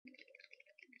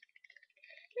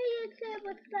YouTube,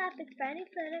 what's up? It's Friday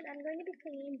and I'm going to be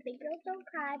singing Big Girls Don't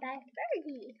Cry by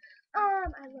Fergie. I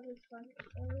love this song.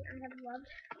 I have loved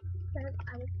since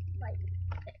I was like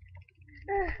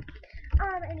 6.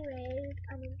 Anyways,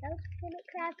 that was Payment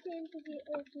Crafting.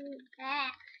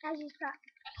 As you saw,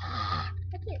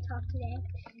 I can't talk today.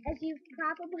 As you've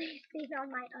probably seen on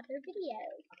my other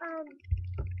videos. I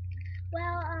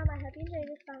hope you enjoyed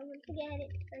this song. Once again,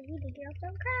 it's Fergie, Big Girls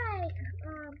Don't Cry.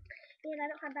 And I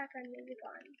don't have background music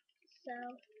on. So,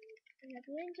 I hope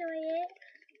you enjoy it.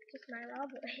 Just my raw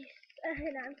voice.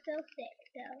 And I'm still sick,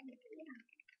 so, yeah.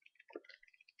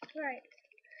 Right.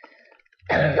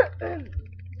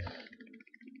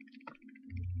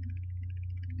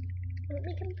 Let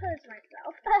me compose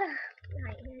myself.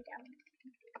 Right, here we go.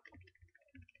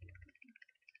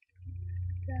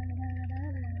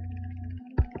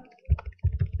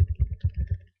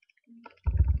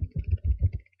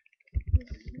 The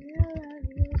smell of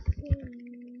your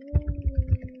fingers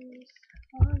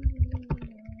on me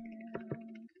now.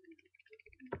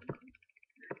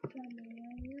 Tell me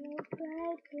when you'll cry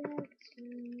back to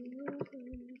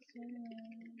inside.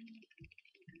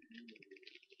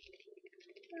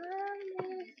 I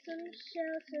need some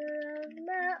shelter of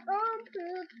my own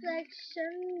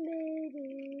protection, baby.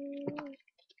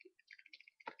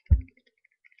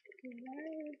 I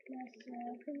let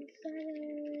myself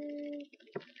inside.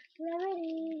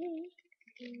 Clarity,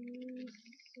 lucidity.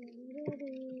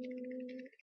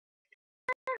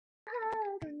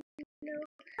 No,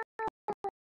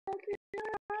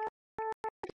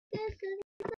 this is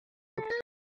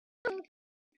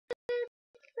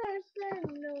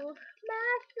personal.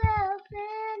 Myself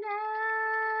and I,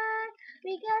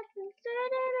 we got some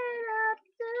straightened up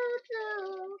to do.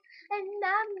 And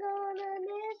I'm gonna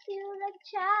miss you like a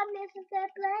child misses that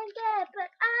blanket.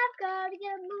 But I've gotta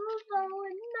get a move on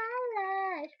with my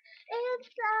life. It's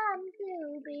time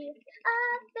to be a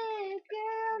big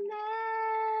girl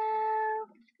now.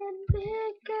 And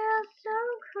big girls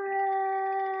don't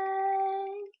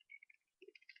cry.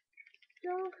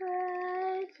 Don't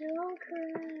cry, don't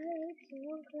cry,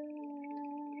 don't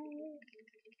cry.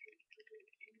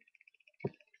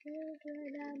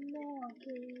 Children are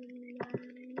walking, I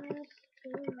must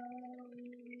belong.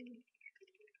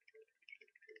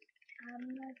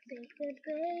 I'ma take the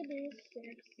baby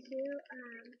steps till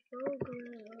I'm full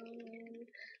grown,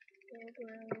 full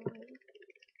grown.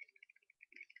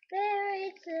 Fairy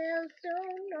tales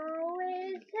don't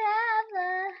always have a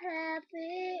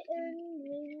happy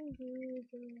ending, do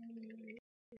they?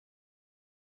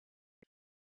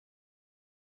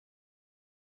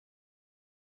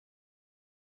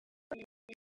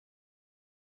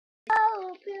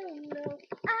 Hope you know,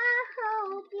 I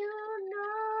hope you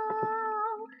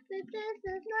know that this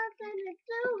has nothing to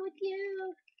do with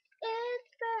you. It's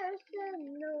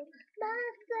personal,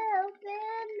 myself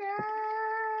and I.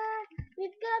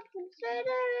 We've got some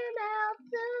straightening out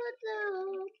to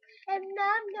do, and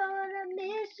I'm gonna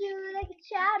miss you like a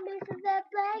child misses that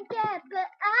blanket. But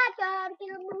I gotta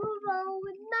get a move on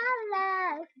with my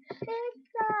life. It's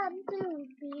time to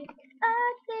be a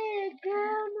big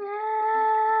girl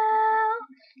now.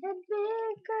 And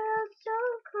big girls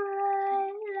don't cry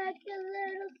like a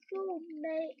little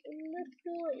schoolmate in the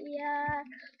schoolyard.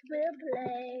 We'll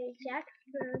play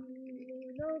Jackson,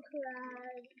 don't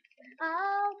cry.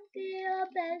 I'll be your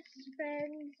best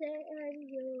friend and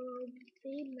you'll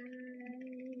be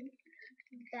mine.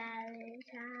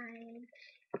 Valentine.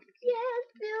 Yes,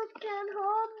 you can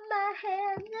hold my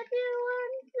hand if you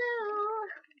want to.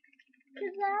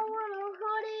 'Cause I wanna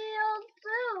hold you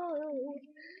too.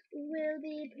 We'll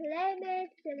be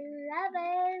playmates and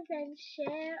lovers and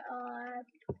share our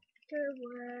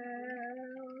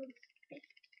world.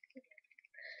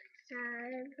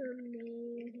 Time for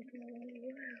me to go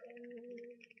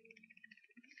home.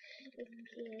 It's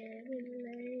getting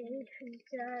late and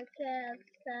dark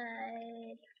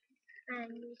outside. I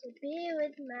need to be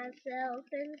with myself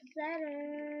and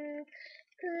center.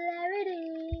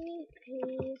 Clarity,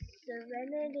 peace,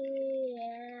 serenity,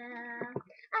 yeah.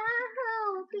 I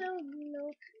hope you know,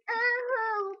 I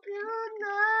hope you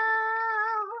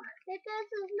know that this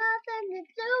has nothing to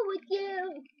do with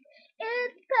you.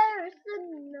 It's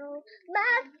personal,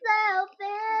 myself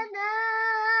and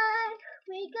I.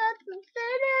 We got some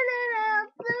standing out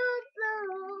to do,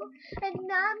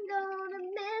 and I'm gonna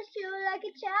miss you like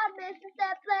a child misses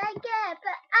that blanket.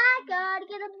 But I gotta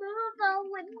get a move on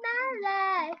with my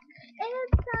life.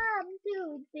 It's time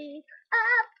to be a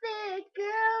big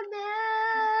girl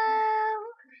now.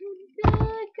 And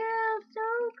big girls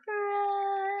don't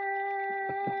cry.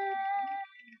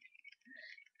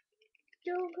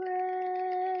 Don't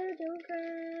cry, don't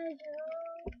cry,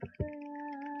 don't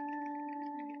cry.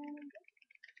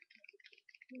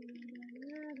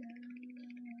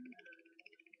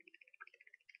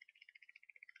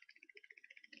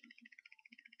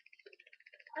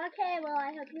 Okay, well,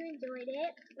 I hope you enjoyed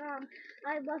it.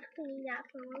 I love singing that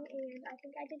song, and I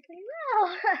think I did pretty well.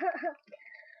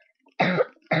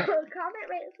 Comment,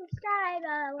 rate, and subscribe.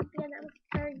 Once again, that was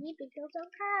Fergie. Big girls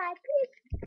don't cry. Peace.